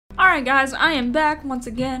Alright guys, I am back once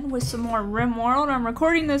again with some more RimWorld. I'm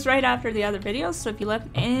recording this right after the other videos, so if you left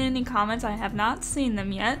any comments, I have not seen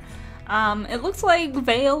them yet. It looks like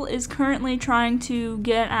Vale is currently trying to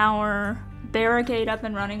get our barricade up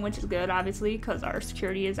and running, which is good, obviously, because our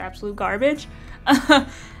security is absolute garbage.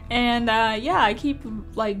 And yeah, I keep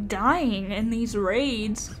like dying in these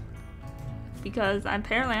raids because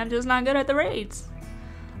apparently I'm just not good at the raids.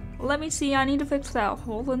 Let me see, I need to fix that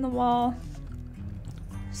hole in the wall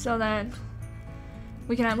so that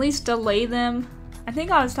we can at least delay them. I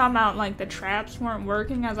think I was talking about like the traps weren't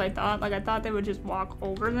working as I thought. Like I thought they would just walk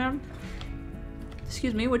over them.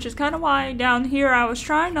 Excuse me, which is kind of why down here I was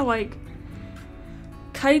trying to like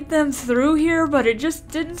kite them through here, but it just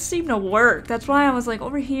didn't seem to work. That's why I was like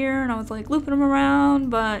over here and I was like looping them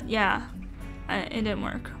around, but yeah, it didn't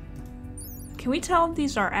work. Can we tell if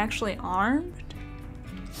these are actually armed?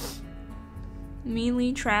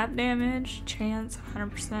 Melee trap damage, chance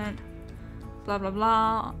 100%, blah blah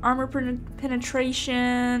blah. Armor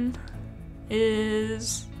penetration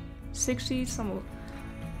is 60 some,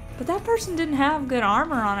 but that person didn't have good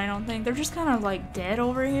armor on, I don't think. They're just kind of like dead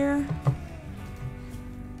over here.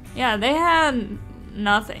 Yeah, they had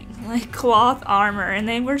nothing, like cloth armor, and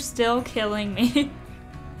they were still killing me.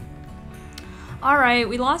 Alright,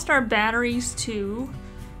 we lost our batteries too.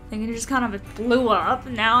 I think it just kind of blew up.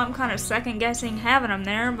 Now I'm kind of second guessing having them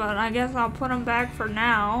there, but I guess I'll put them back for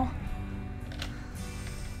now.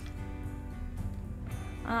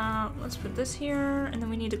 Let's put this here, and then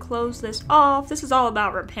we need to close this off. This is all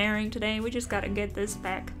about repairing today. We just gotta get this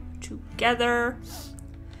back together.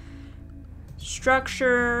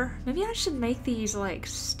 Structure. Maybe I should make these like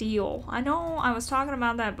steel. I know I was talking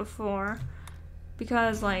about that before,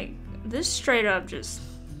 because like this straight up just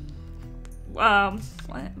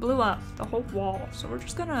blew up the whole wall. So we're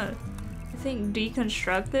just gonna, I think,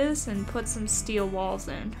 deconstruct this and put some steel walls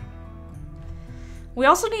in. We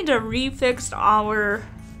also need to refix our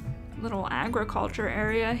little agriculture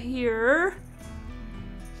area here.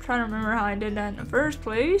 I'm trying to remember how I did that in the first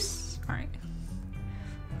place. Alright.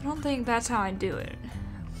 I don't think that's how I do it.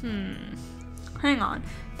 Hang on.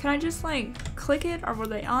 Can I just like click it, or will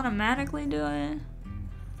they automatically do it?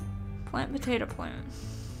 Plant potato plant.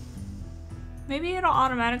 Maybe it'll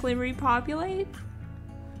automatically repopulate?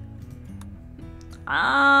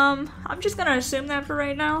 I'm just gonna assume that for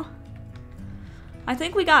right now. I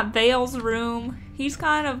think we got Vale's room. He's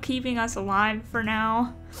kind of keeping us alive for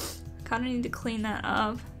now. Kinda need to clean that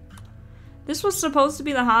up. This was supposed to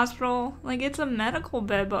be the hospital. Like, it's a medical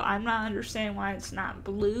bed, but I'm not understanding why it's not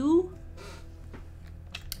blue.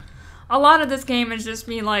 A lot of this game is just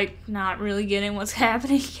me, like, not really getting what's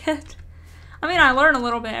happening yet. I mean, I learn a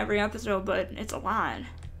little bit every episode, but it's a lot.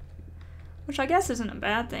 Which I guess isn't a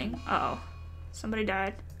bad thing. Uh-oh. Somebody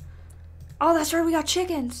died. Oh, that's right, we got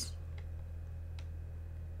chickens!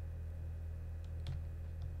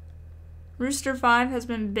 Rooster 5 has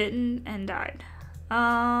been bitten and died.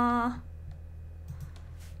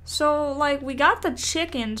 So, like, we got the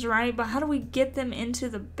chickens, right? But how do we get them into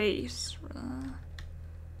the base?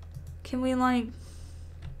 Can we, like,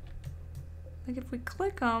 if we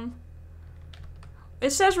click them... It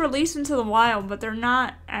says release into the wild, but they're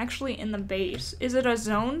not actually in the base. Is it a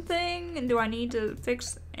zone thing? And do I need to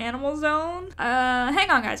fix animal zone? Hang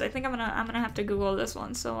on guys, I think I'm gonna have to Google this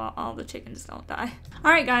one so all the chickens don't die.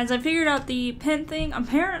 Alright guys, I figured out the pen thing.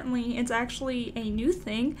 Apparently it's actually a new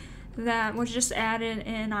thing that was just added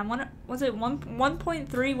in, was it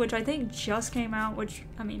 1.3, which I think just came out, which,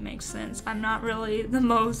 I mean, makes sense. I'm not really the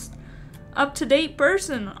most up-to-date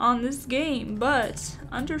person on this game, but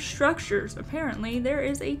under structures, apparently there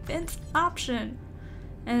is a fence option,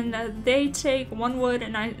 and they take 1 wood,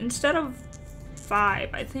 and instead of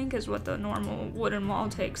 5, I think is what the normal wooden wall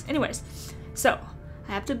takes. Anyways, so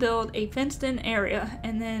I have to build a fenced-in area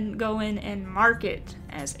and then go in and mark it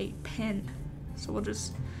as a pen. So we'll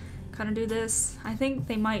just kind of do this. I think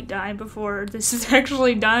they might die before this is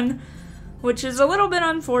actually done, which is a little bit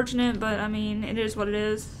unfortunate, but I mean, it is what it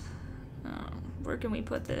is. Where can we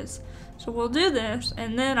put this? So we'll do this,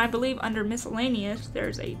 and then I believe under miscellaneous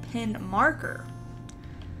there's a pin marker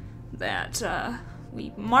that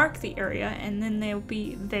we mark the area, and then they'll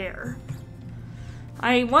be there.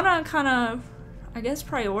 I want to kind of, I guess,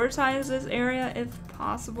 prioritize this area if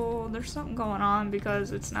possible. There's something going on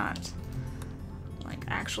because it's not like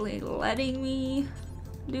actually letting me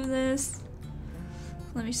do this.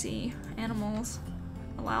 Let me see. Animals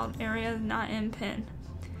allowed area not in pin.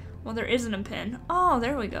 Well, there isn't a pin. Oh,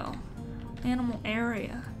 there we go. Animal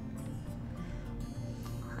area.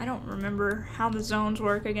 I don't remember how the zones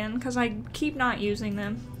work again, because I keep not using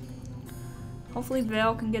them. Hopefully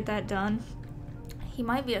Vale can get that done. He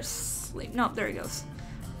might be asleep. No, there he goes.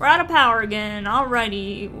 We're out of power again.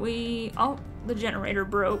 Alrighty. Oh, the generator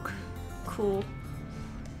broke. Cool.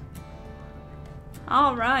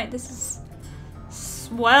 Alright, this is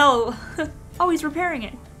swell. Oh, he's repairing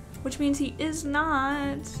it. Which means he is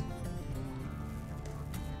not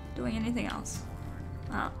doing anything else.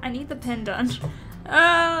 I need the pin done.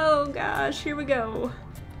 Oh gosh, here we go.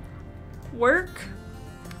 Work.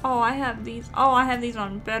 Oh, I have these. Oh, I have these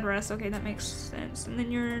on bed rest. Okay, that makes sense. And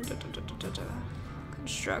then your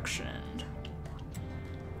construction.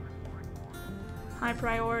 High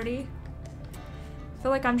priority. I feel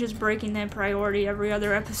like I'm just breaking that priority every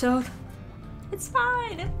other episode. It's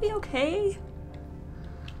fine. It'll be okay.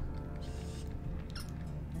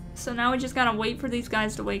 So now we just gotta wait for these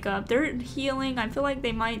guys to wake up. They're healing. I feel like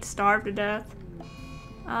they might starve to death.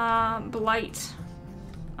 Blight.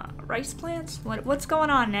 Rice plants? What's going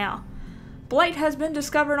on now? Blight has been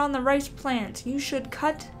discovered on the rice plant. You should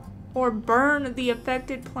cut or burn the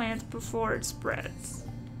affected plants before it spreads.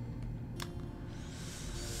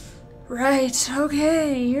 Right,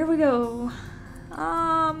 okay, here we go.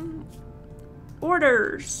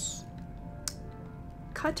 Orders.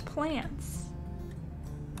 Cut plants.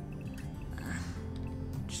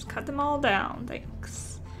 Just cut them all down,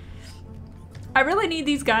 thanks. I really need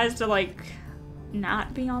these guys to, like,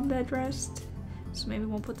 not be on bed rest. So maybe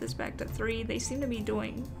we'll put this back to 3. They seem to be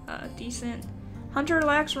doing decent. Hunter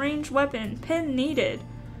lacks ranged weapon. Pin needed.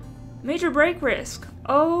 Major break risk.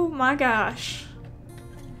 Oh my gosh.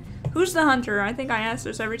 Who's the hunter? I think I ask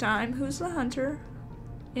this every time. Who's the hunter?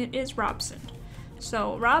 It is Robson.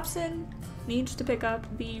 So Robson needs to pick up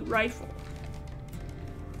the rifle.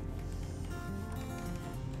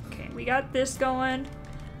 Okay, we got this going.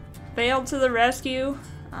 Failed to the rescue.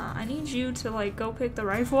 I need you to like go pick the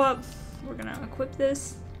rifle up. We're gonna equip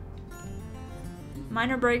this.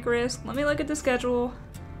 Minor break risk. Let me look at the schedule.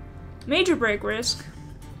 Major break risk.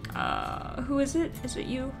 Who is it? Is it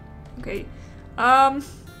you? Okay.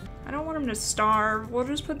 I don't want him to starve. We'll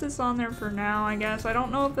just put this on there for now, I guess. I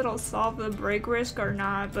don't know if it'll solve the break risk or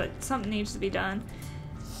not, but something needs to be done.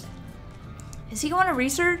 Is he going to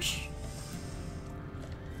research?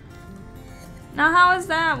 Now how is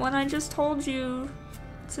that when I just told you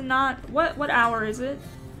to not... What hour is it?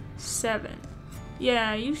 7.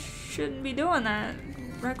 Yeah, you shouldn't be doing that.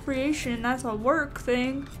 Recreation, that's a work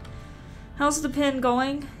thing. How's the pin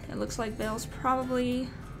going? It looks like Vale's probably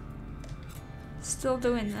still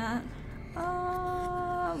doing that.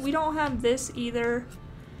 We don't have this either.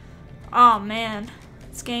 Oh man,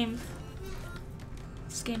 this game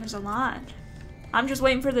is a lot. I'm just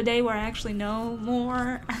waiting for the day where I actually know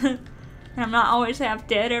more. And I'm not always half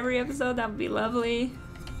dead every episode. That would be lovely.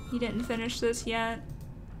 You didn't finish this yet.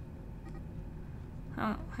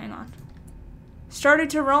 Oh, hang on. Started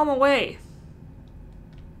to roam away.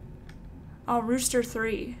 Oh, Rooster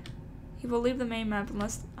 3. He will leave the main map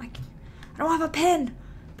unless I don't have a pin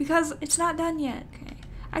because it's not done yet. Okay.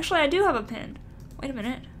 Actually, I do have a pin. Wait a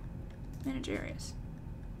minute. Manage areas.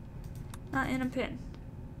 Not in a pin.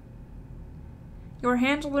 Your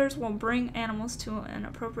handlers will bring animals to an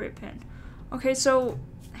appropriate pin. Okay, so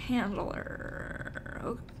handler.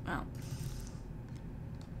 Oh.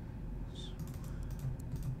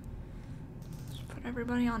 Let's put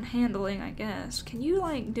everybody on handling, I guess. Can you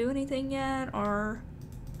like do anything yet, or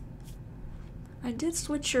I did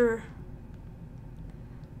switch your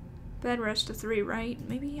bed rest to 3, right?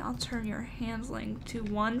 Maybe I'll turn your handling to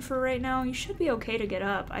 1 for right now. You should be okay to get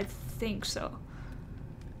up. I think so.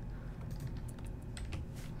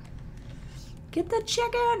 Get the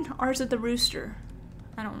chicken! Or is it the rooster?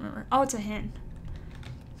 I don't remember. Oh, it's a hen.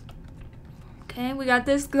 Okay, we got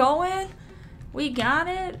this going. We got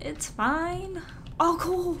it. It's fine. Oh,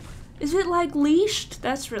 cool. Is it like leashed?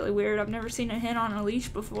 That's really weird. I've never seen a hen on a leash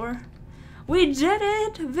before. We did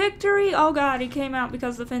it! Victory! Oh god, he came out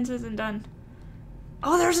because the fence isn't done.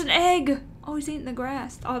 Oh, there's an egg! Oh, he's eating the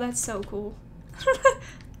grass. Oh, that's so cool.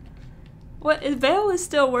 What? Vale is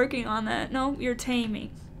still working on that. No, you're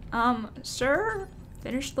taming. Sir,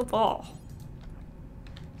 finish the wall.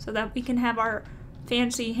 So that we can have our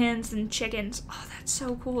fancy hens and chickens. Oh, that's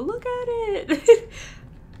so cool. Look at it!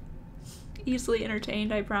 Easily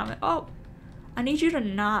entertained, I promise. Oh! I need you to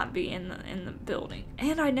not be in the building.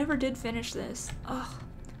 And I never did finish this. Ugh.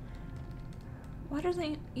 Why does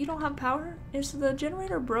you don't have power? Is the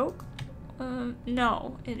generator broke?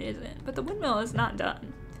 No, it isn't. But the windmill is not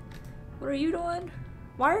done. What are you doing?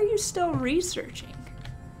 Why are you still researching?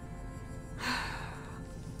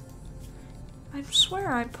 I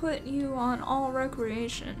swear I put you on all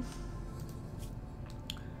recreation.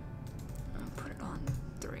 I'll put it on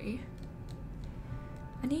 3.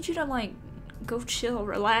 I need you to like Go chill,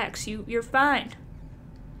 relax. You're fine.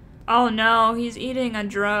 Oh no, he's eating a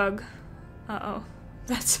drug. Uh-oh.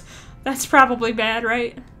 That's probably bad,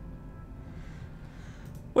 right?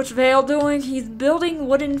 What's Vale doing? He's building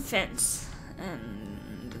wooden fence.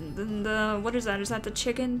 And what is that? Is that the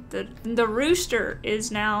chicken? The rooster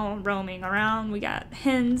is now roaming around. We got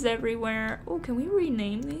hens everywhere. Oh, can we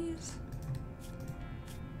rename these?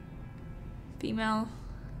 Female.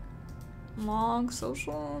 Log,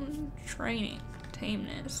 social, training,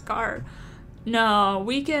 tameness, guard. No,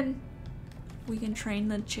 we can train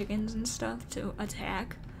the chickens and stuff to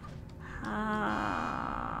attack.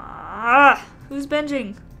 Who's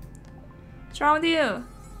binging? What's wrong with you?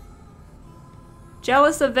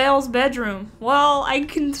 Jealous of Vale's bedroom. Well, I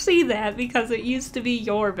can see that because it used to be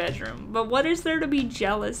your bedroom. But what is there to be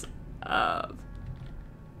jealous of?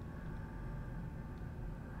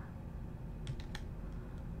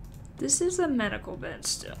 This is a medical bed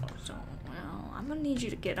still, so, well, I'm gonna need you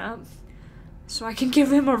to get up so I can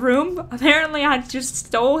give him a room. Apparently, I just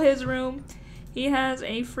stole his room. He has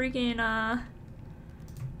a freaking,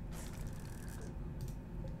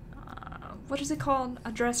 what is it called?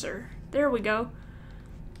 A dresser. There we go.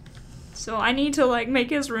 So I need to, like, make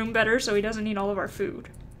his room better so he doesn't eat all of our food.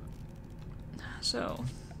 So,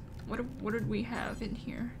 what did we have in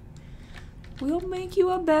here? We'll make you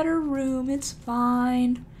a better room, it's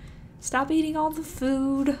fine. Stop eating all the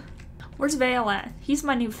food. Where's Vale at? He's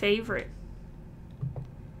my new favorite.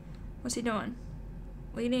 What's he doing?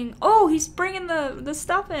 Leading. Oh, he's bringing the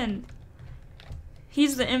stuff in.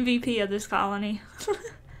 He's the MVP of this colony.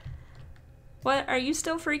 What? Are you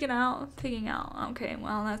still freaking out? Pigging out. Okay,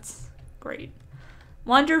 well, that's great.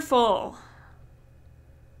 Wonderful.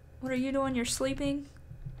 What are you doing? You're sleeping?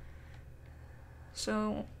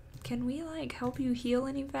 So, can we, like, help you heal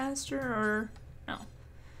any faster, or no?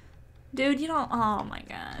 Dude, you don't. Oh my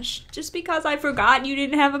gosh. Just because I forgot you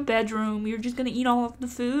didn't have a bedroom, you're just gonna eat all of the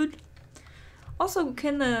food? Also,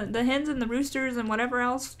 can the hens and the roosters and whatever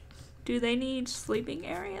else, do they need sleeping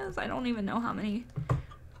areas? I don't even know how many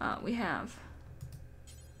we have.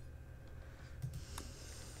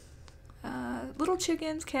 Little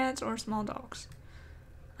chickens, cats, or small dogs.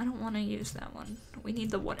 I don't want to use that one. We need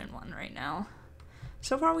the wooden one right now.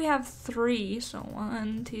 So far we have 3, so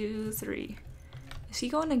 1, 2, 3. Is he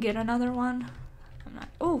going to get another one? I'm not.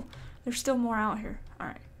 Oh, there's still more out here.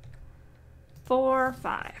 Alright. 4,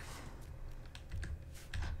 5.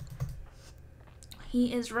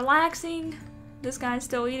 He is relaxing. This guy's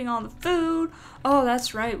still eating all the food. Oh,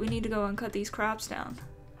 that's right. We need to go and cut these crops down.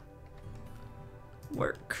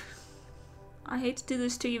 Work. I hate to do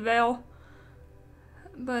this to you, Vale.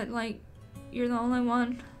 But, like, you're the only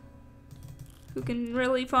one who can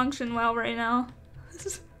really function well right now.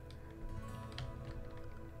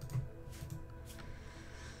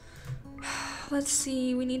 Let's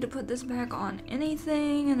see, we need to put this back on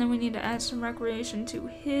anything, and then we need to add some recreation to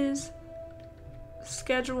his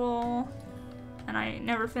schedule. And I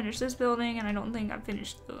never finished this building, and I don't think I've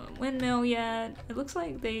finished the windmill yet. It looks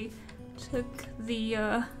like they took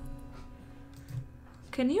the,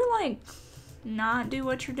 Can you, like, not do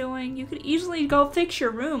what you're doing? You could easily go fix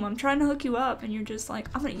your room. I'm trying to hook you up, and you're just like,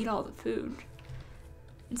 I'm gonna eat all the food.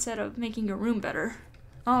 Instead of making your room better.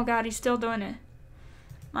 Oh god, he's still doing it.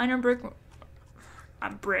 Minor break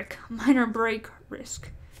risk.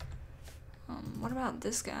 What about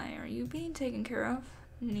this guy? Are you being taken care of?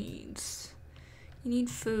 Needs. You need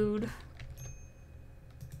food.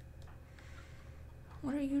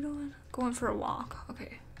 What are you doing? Going for a walk.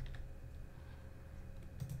 Okay.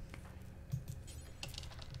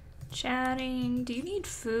 Chatting. Do you need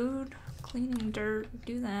food? Cleaning dirt.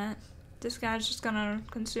 Do that. This guy's just gonna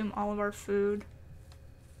consume all of our food.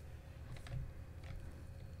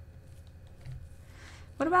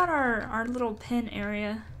 What about our little pen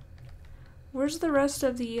area? Where's the rest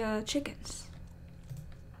of the chickens?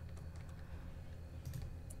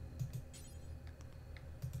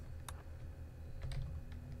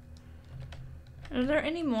 Are there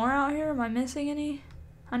any more out here? Am I missing any?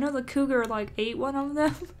 I know the cougar like ate one of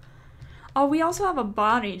them. Oh, we also have a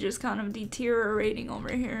body just kind of deteriorating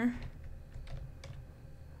over here.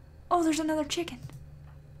 Oh, there's another chicken.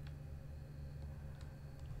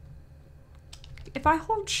 If I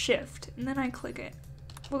hold shift and then I click it,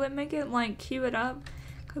 will it make it like queue it up?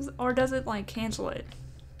 Or does it like cancel it?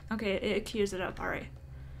 Okay, it queues it up, alright.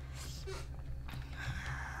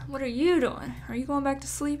 What are you doing? Are you going back to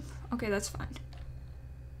sleep? Okay, that's fine.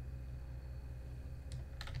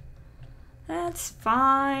 That's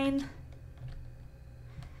fine.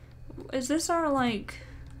 Is this our like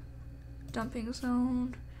dumping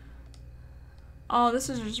zone? Oh, this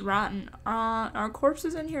is just rotten. Are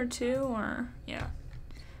corpses in here too, or yeah?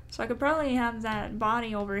 So I could probably have that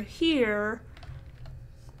body over here,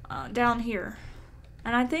 down here,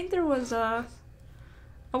 and I think there was a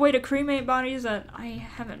way to cremate bodies that I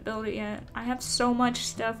haven't built it yet. I have so much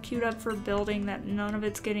stuff queued up for building that none of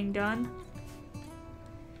it's getting done.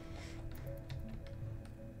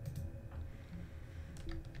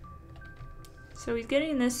 So he's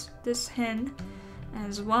getting this hen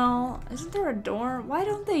as well. Isn't there a door? Why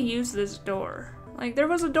don't they use this door? Like, there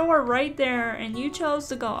was a door right there and you chose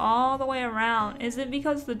to go all the way around. Is it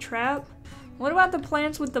because of the trap? What about the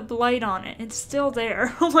plants with the blight on it? It's still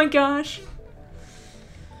there. Oh my gosh.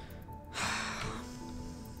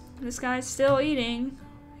 This guy's still eating.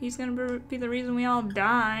 He's gonna be the reason we all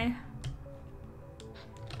die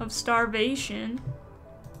of starvation.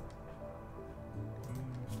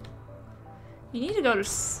 You need to go to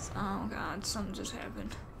oh god, something just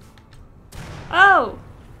happened. Oh!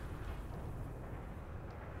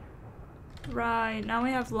 Right, now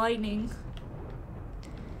we have lightning.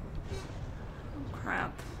 Oh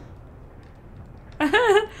crap.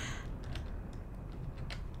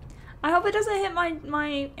 I hope it doesn't hit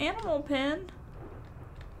my animal pen.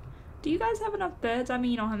 Do you guys have enough beds? I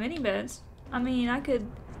mean, you don't have any beds. I mean, I could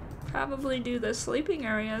probably do the sleeping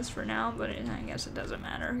areas for now, but I guess it doesn't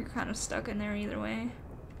matter. You're kind of stuck in there either way.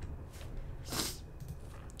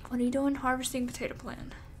 What are you doing? Harvesting potato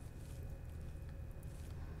plant.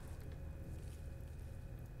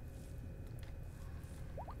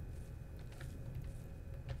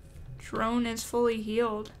 Drone is fully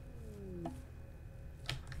healed.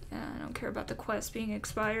 Yeah, I don't care about the quest being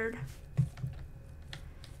expired.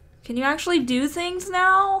 Can you actually do things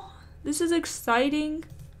now? This is exciting.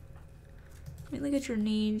 Let me look at your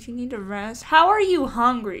needs. You need to rest. How are you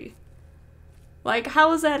hungry? Like,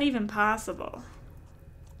 how is that even possible?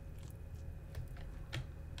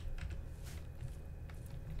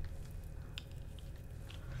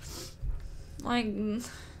 Like,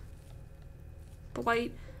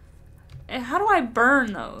 blight. How do I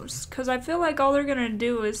burn those? Because I feel like all they're going to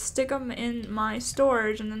do is stick them in my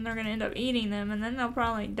storage and then they're going to end up eating them and then they'll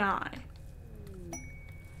probably die.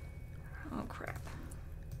 Oh, crap.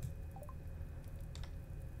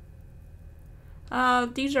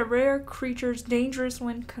 These are rare creatures, dangerous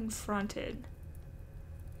when confronted.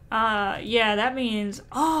 Yeah, that means...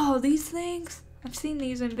 Oh, these things? I've seen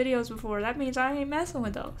these in videos before. That means I ain't messing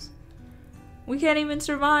with those. We can't even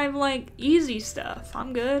survive, like, easy stuff.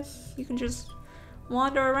 I'm good. You can just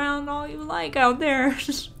wander around all you like out there.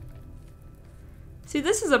 See,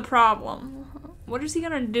 this is a problem. What is he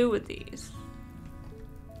gonna do with these?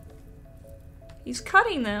 He's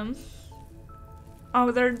cutting them.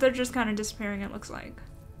 Oh, they're just kind of disappearing, it looks like.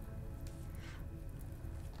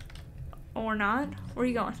 Or not. Where are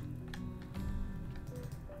you going?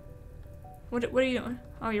 What are you doing?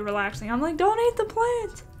 Oh, you're relaxing. I'm like, don't eat the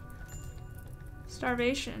plant!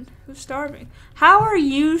 Starvation. Who's starving? How are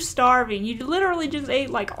you starving? You literally just ate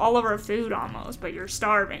like all of our food almost, but you're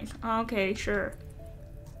starving. Okay, sure.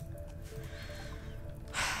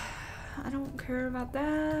 I don't care about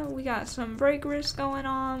that. We got some break risk going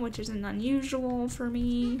on, which isn't unusual for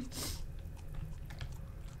me.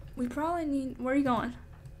 We probably need... Where are you going?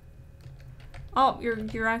 Oh,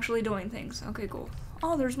 you're actually doing things. Okay, cool.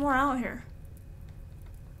 Oh, there's more out here.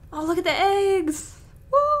 Oh, look at the eggs!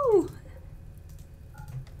 Woo!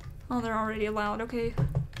 Oh, they're already allowed. Okay.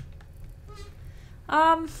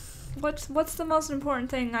 What's the most important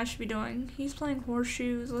thing I should be doing? He's playing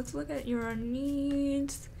horseshoes. Let's look at your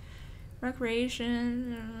needs.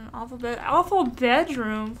 Recreation. Awful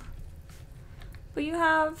bedroom. But you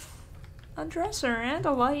have a dresser and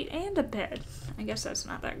a light and a bed. I guess that's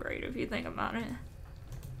not that great if you think about it.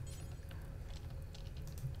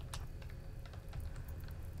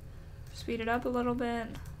 Speed it up a little bit.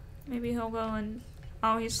 Maybe he'll go and...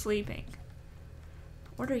 Oh, he's sleeping.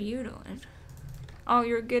 What are you doing? Oh,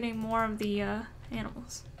 you're getting more of the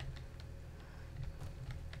animals.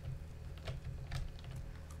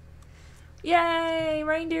 Yay!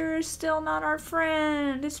 Reindeer is still not our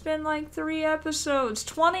friend. It's been like 3 episodes.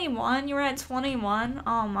 21? You're at 21?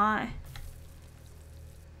 Oh my.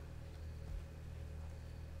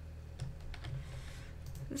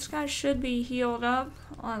 This guy should be healed up.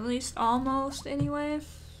 Or at least almost anyway.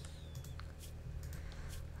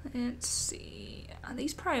 Let's see.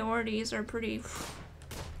 These priorities are pretty...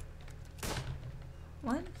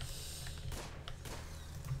 What?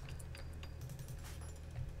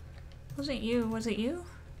 Wasn't you. Was it you?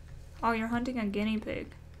 Oh, you're hunting a guinea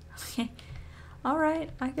pig. Okay. Alright,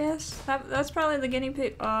 I guess. That's probably the guinea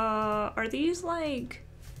pig. Are these, like,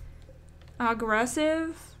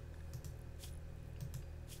 aggressive?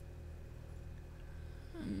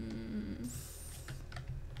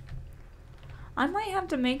 I might have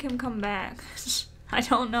to make him come back. I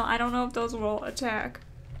don't know. I don't know if those will attack.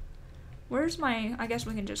 Where's my... I guess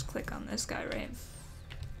we can just click on this guy, right?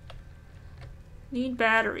 Need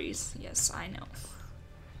batteries. Yes, I know.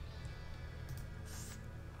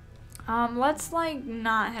 Let's like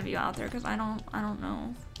not have you out there because I don't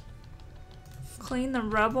know. Clean the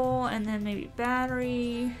rubble and then maybe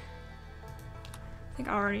battery. I think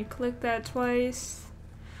I already clicked that twice.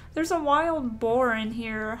 There's a wild boar in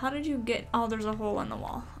here. How did you get... Oh, there's a hole in the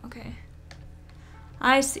wall. Okay.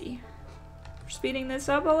 I see. We're speeding this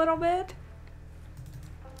up a little bit.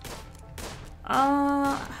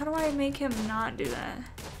 How do I make him not do that?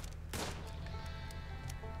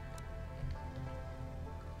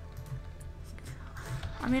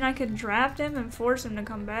 I mean, I could draft him and force him to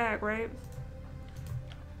come back, right?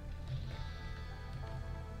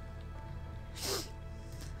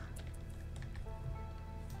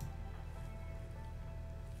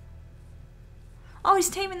 Oh,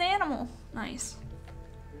 he's taming the animal. Nice.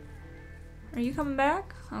 Are you coming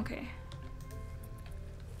back? Okay.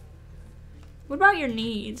 What about your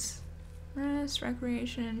needs? Rest,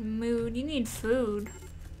 recreation, mood. You need food.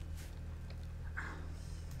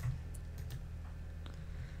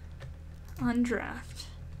 Undraft.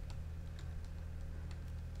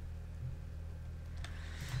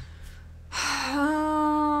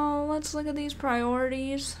 Let's look at these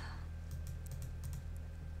priorities.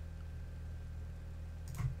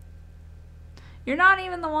 You're not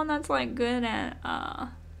even the one that's like good at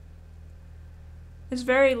it's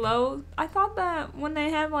very low. I thought that when they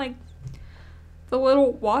had like the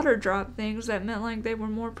little water drop things that meant like they were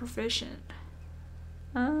more proficient.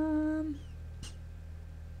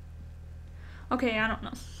 Okay, I don't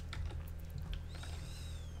know.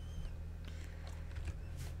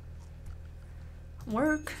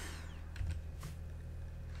 Work.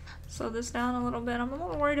 Slow this down a little bit. I'm a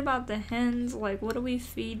little worried about the hens. Like, what do we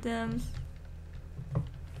feed them?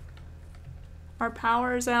 Our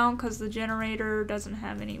power is out because the generator doesn't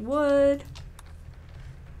have any wood.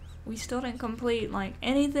 We still didn't complete, like,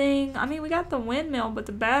 anything. I mean, we got the windmill, but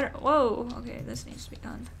the battery... Whoa! Okay, this needs to be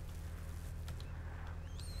done.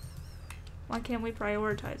 Why can't we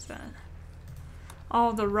prioritize that?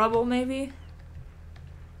 Oh, the rubble, maybe?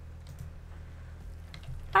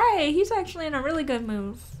 Hey, he's actually in a really good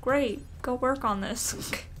mood. Great. Go work on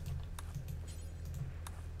this.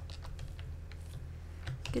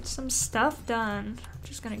 Get some stuff done. I'm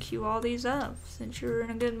just gonna queue all these up since you're in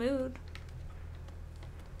a good mood.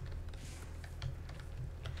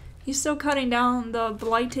 He's still cutting down the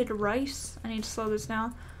blighted rice. I need to slow this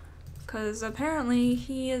down because apparently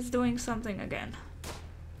he is doing something again.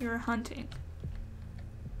 You're hunting.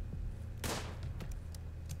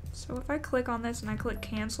 So if I click on this and I click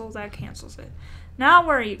cancel, that cancels it. Now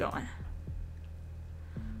where are you going?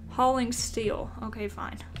 Hauling steel. Okay,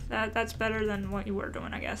 fine. That's better than what you were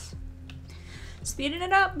doing, I guess. Speeding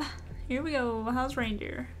it up. Here we go. How's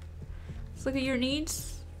reindeer? Let's look at your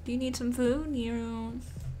needs. Do you need some food? You're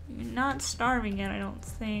not starving yet, I don't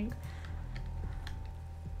think.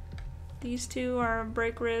 These two are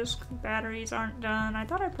break risk. Batteries aren't done. I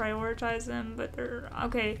thought I prioritized them, but they're...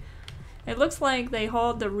 Okay. It looks like they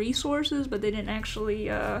hauled the resources, but they didn't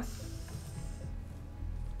actually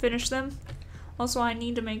finish them. Also, I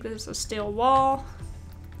need to make this a steel wall.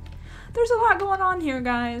 There's a lot going on here,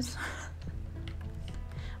 guys.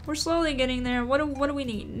 We're slowly getting there. What do we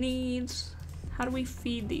need? Needs. How do we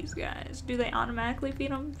feed these guys? Do they automatically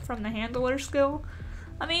feed them from the handler skill?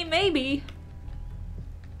 I mean, maybe.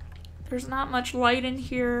 There's not much light in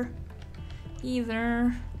here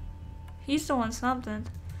either. He's doing something.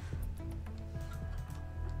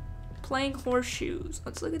 Playing horseshoes.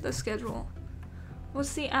 Let's look at the schedule.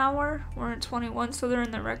 What's the hour? We're at 21, so they're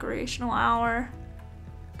in the recreational hour.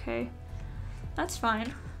 Okay. That's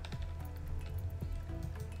fine.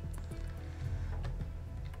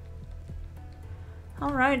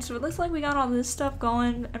 Alright, so it looks like we got all this stuff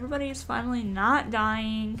going. Everybody's finally not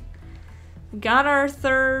dying. We got our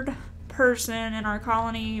third person in our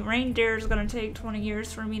colony. Reindeer is going to take 20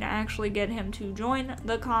 years for me to actually get him to join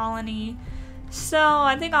the colony. So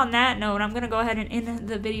I think on that note, I'm going to go ahead and end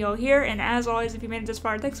the video here. And as always, if you made it this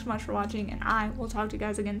far, thanks so much for watching. And I will talk to you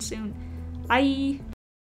guys again soon. Bye!